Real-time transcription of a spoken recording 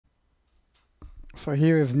So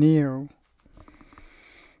here is Neo.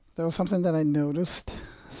 There was something that I noticed.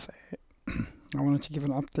 I wanted to give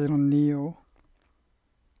an update on Neo.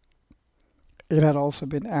 It had also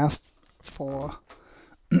been asked for.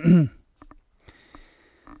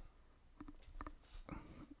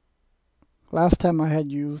 Last time I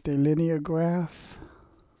had used a linear graph.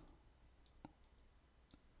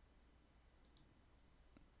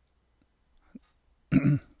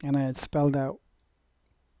 And I had spelled out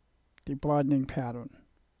the broadening pattern.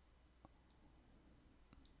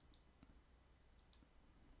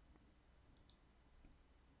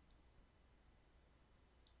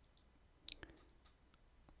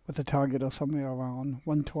 With a target of somewhere around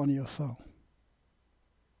 120 or so.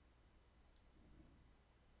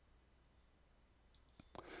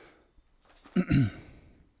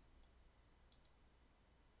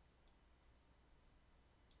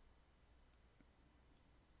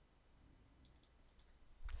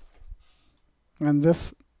 And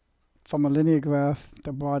this, from a linear graph,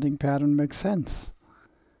 the broadening pattern makes sense.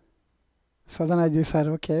 So then I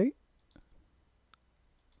decided, okay,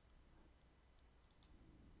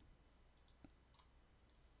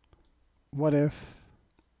 what if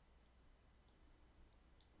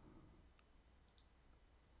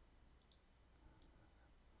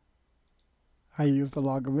I use the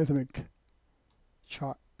logarithmic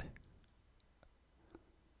chart?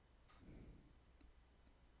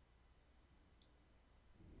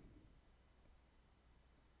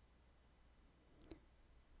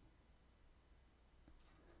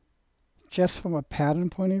 Just from a pattern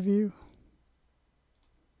point of view,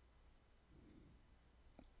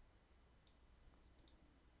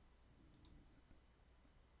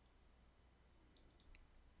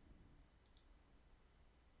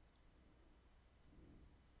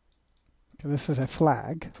 this is a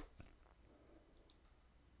flag.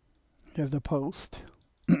 Here's the post.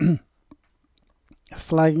 It's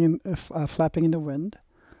flapping in the wind.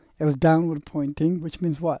 It's downward pointing, which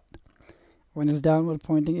means what? When it's downward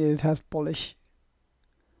pointing, it has bullish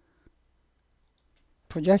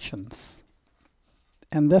projections.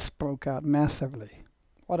 And this broke out massively.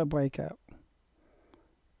 What a breakout.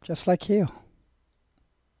 Just like here.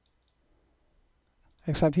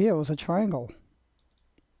 Except here it was a triangle.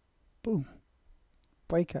 Boom.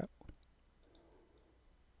 Breakout.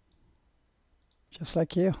 Just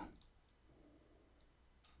like here.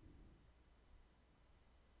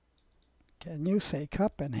 Can you say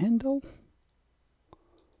cup and handle?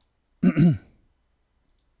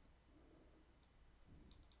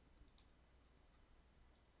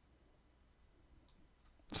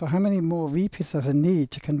 So how many more repeats does it need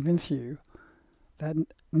to convince you that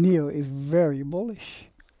Neo is very bullish?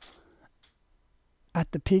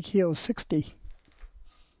 At the peak here was 60.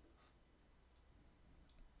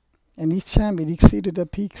 And each time it exceeded the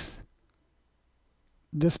peaks,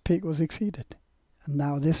 this peak was exceeded. And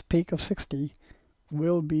now this peak of 60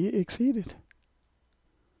 will be exceeded.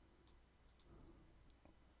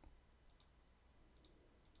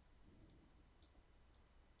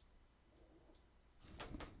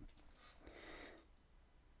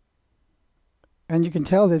 And you can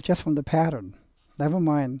tell this just from the pattern. Never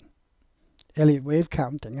mind Elliott wave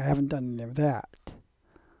counting. I haven't done any of that.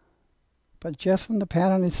 But just from the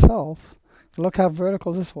pattern itself, look how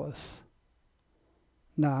vertical this was.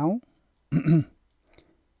 Now,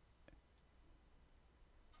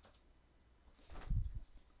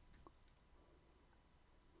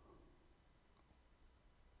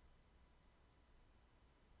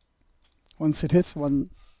 once it hits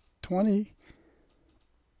 120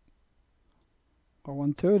 or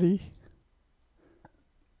 130,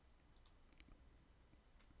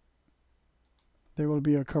 there will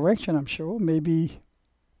be a correction, I'm sure, maybe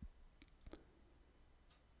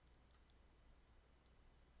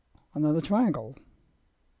another triangle,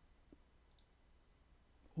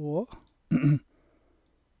 or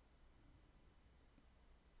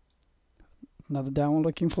another downward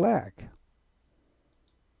looking flag.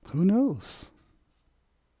 Who knows?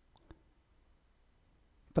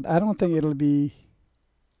 But I don't think it'll be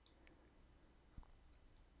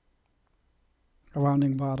a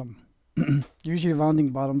rounding bottom. Usually rounding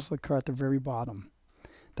bottoms occur at the very bottom.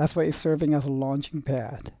 That's why it's serving as a launching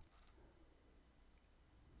pad.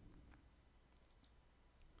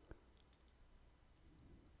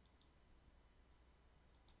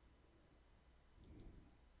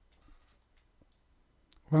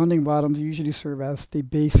 Rounding bottoms usually serve as the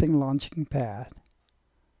basing launching pad.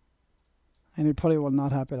 And it probably will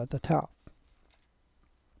not happen at the top.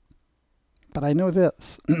 But I know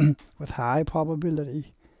this, with high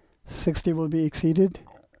probability, 60 will be exceeded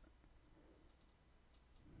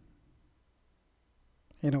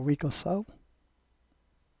in a week or so.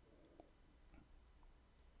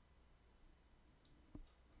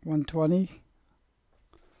 120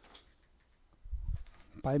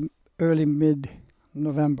 by early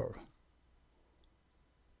mid-November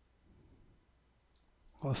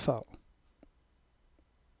or so.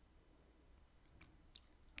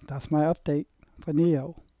 That's my update for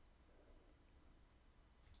NEO.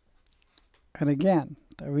 And again,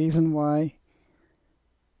 the reason why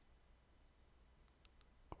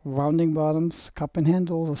rounding bottoms, cup and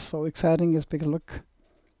handles are so exciting is because look,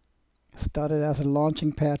 it started as a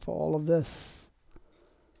launching pad for all of this.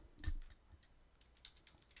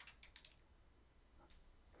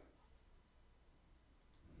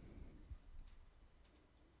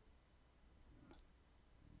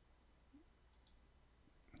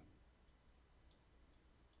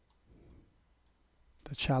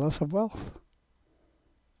 The chalice of wealth.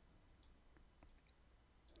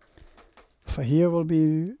 So here will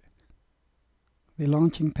be the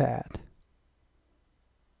launching pad.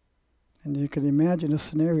 And you can imagine a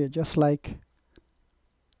scenario just like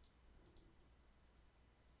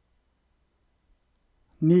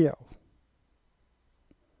NEO.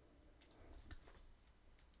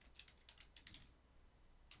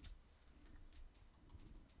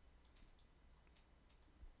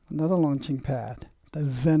 Another launching pad, the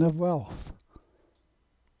Zen of wealth.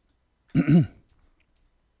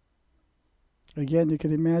 Again, you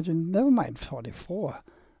can imagine, never mind 44,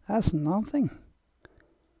 that's nothing.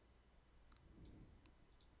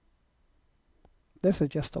 This is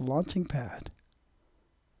just a launching pad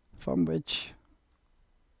from which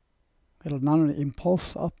it'll not only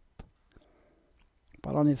impulse up,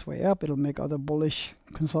 but on its way up, it'll make other bullish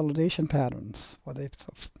consolidation patterns, whether it's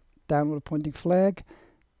a downward pointing flag,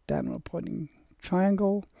 downward pointing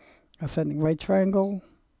triangle, ascending right triangle.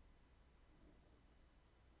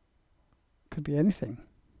 Could be anything,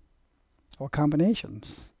 or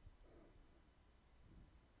combinations,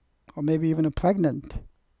 or maybe even a pregnant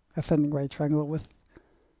ascending right triangle with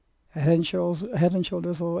a head and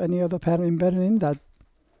shoulders or any other pattern embedded in that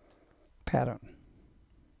pattern.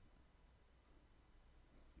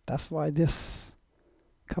 That's why this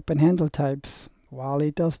cup and handle types, while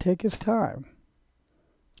it does take its time,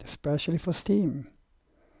 especially for steam,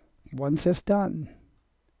 once it's done,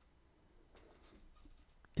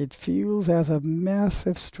 it feels as a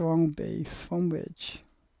massive strong base from which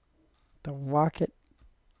the rocket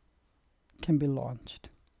can be launched.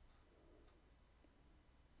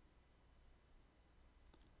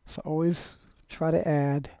 So always try to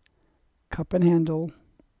add cup and handle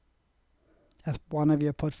as one of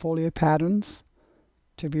your portfolio patterns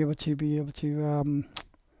to be able to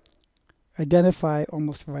identify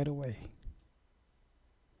almost right away.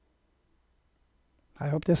 I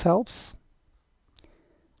hope this helps.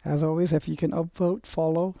 As always, if you can upvote,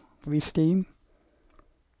 follow, re-steam,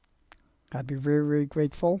 I'd be very, very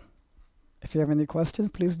grateful. If you have any questions,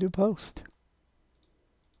 please do post.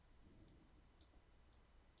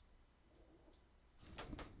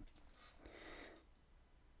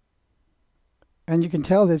 And you can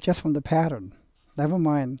tell that just from the pattern. Never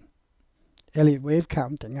mind Elliott wave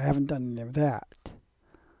counting. I haven't done any of that.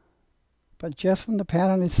 But just from the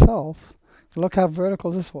pattern itself, look how vertical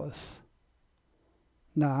this was.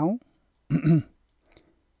 Now,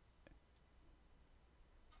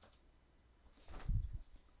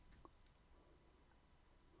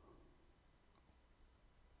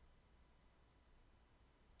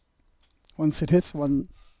 once it hits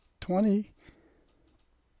 120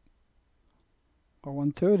 or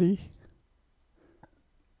 130,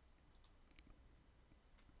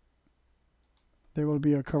 there will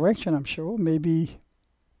be a correction, I'm sure, maybe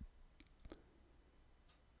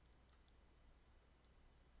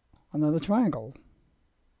another triangle,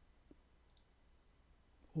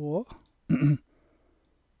 or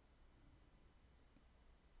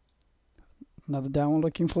another downward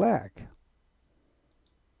looking flag.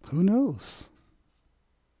 Who knows?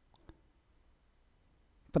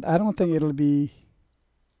 But I don't think it'll be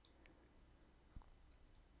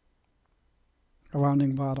a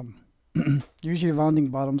rounding bottom. Usually rounding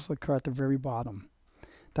bottoms occur at the very bottom.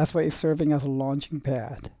 That's why it's serving as a launching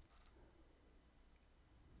pad.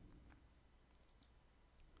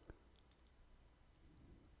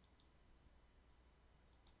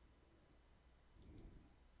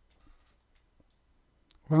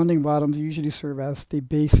 Rounding bottoms usually serve as the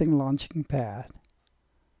basing launching pad.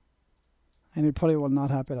 And it probably will not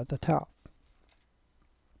happen at the top.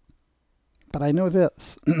 But I know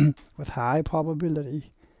this, with high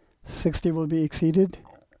probability, 60 will be exceeded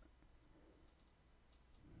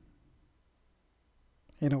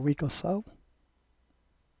in a week or so.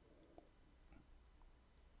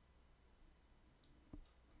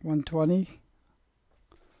 $120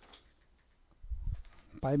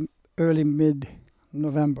 by early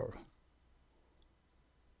mid-November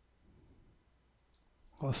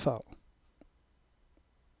or so.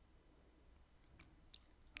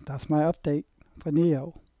 That's my update for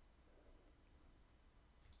NEO.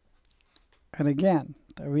 And again,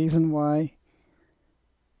 the reason why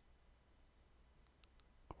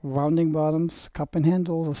rounding bottoms, cup and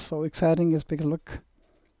handles are so exciting is because look,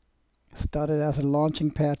 it started as a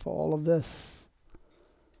launching pad for all of this.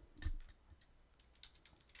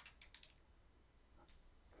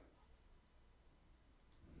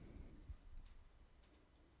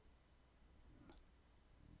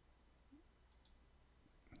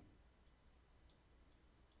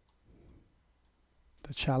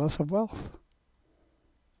 The chalice of wealth.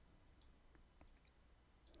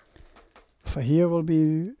 So here will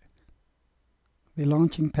be the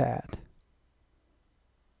launching pad.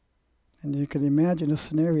 And you can imagine a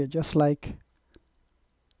scenario just like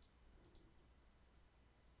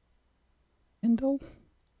Kindle.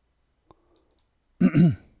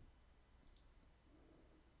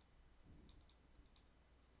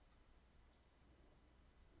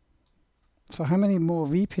 So how many more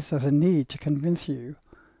repeats does it need to convince you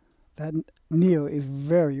that NEO is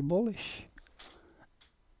very bullish?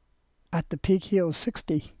 At the peak here was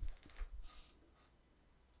 60.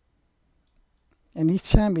 And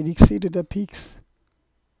each time it exceeded the peaks,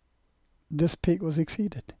 this peak was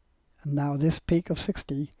exceeded. And now this peak of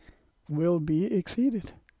 60 will be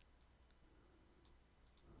exceeded.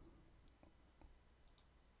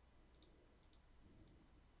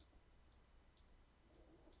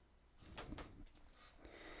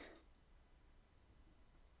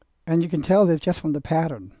 And you can tell that just from the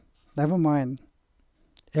pattern. Never mind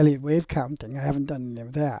Elliott wave counting. I haven't done any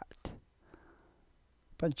of that.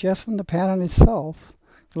 But just from the pattern itself,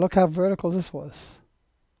 look how vertical this was.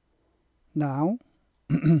 Now,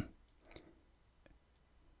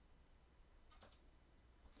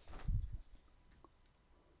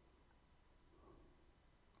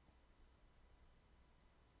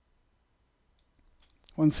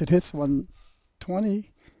 once it hits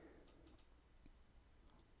 120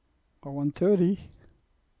 or 130,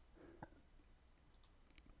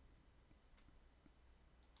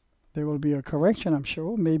 there will be a correction, I'm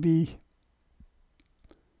sure, maybe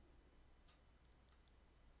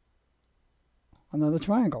another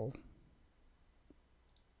triangle,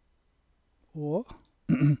 or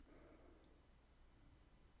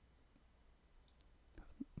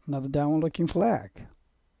another downward looking flag.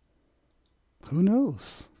 Who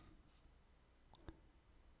knows?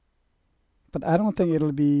 But I don't think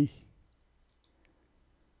it'll be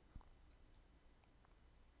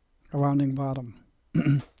a rounding bottom.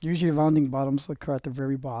 Usually rounding bottoms occur at the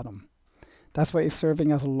very bottom. That's why it's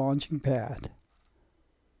serving as a launching pad.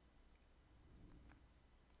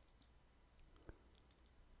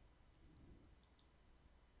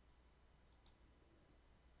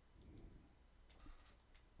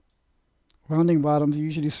 Rounding bottoms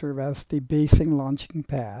usually serve as the basing launching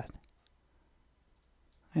pad.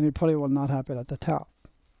 And it probably will not happen at the top.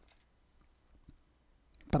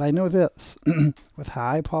 But I know this, with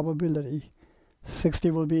high probability, 60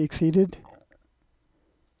 will be exceeded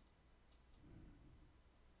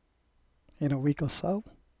in a week or so.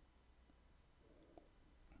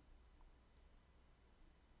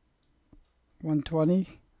 $120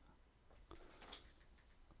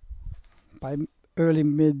 by early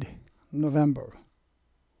mid-November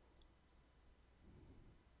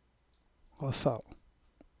or so.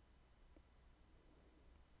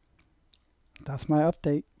 That's my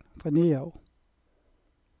update for NEO.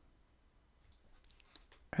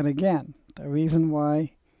 And again, the reason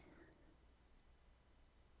why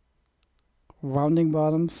rounding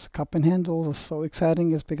bottoms, cup and handles are so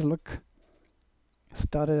exciting is because look, it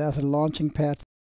started as a launching pad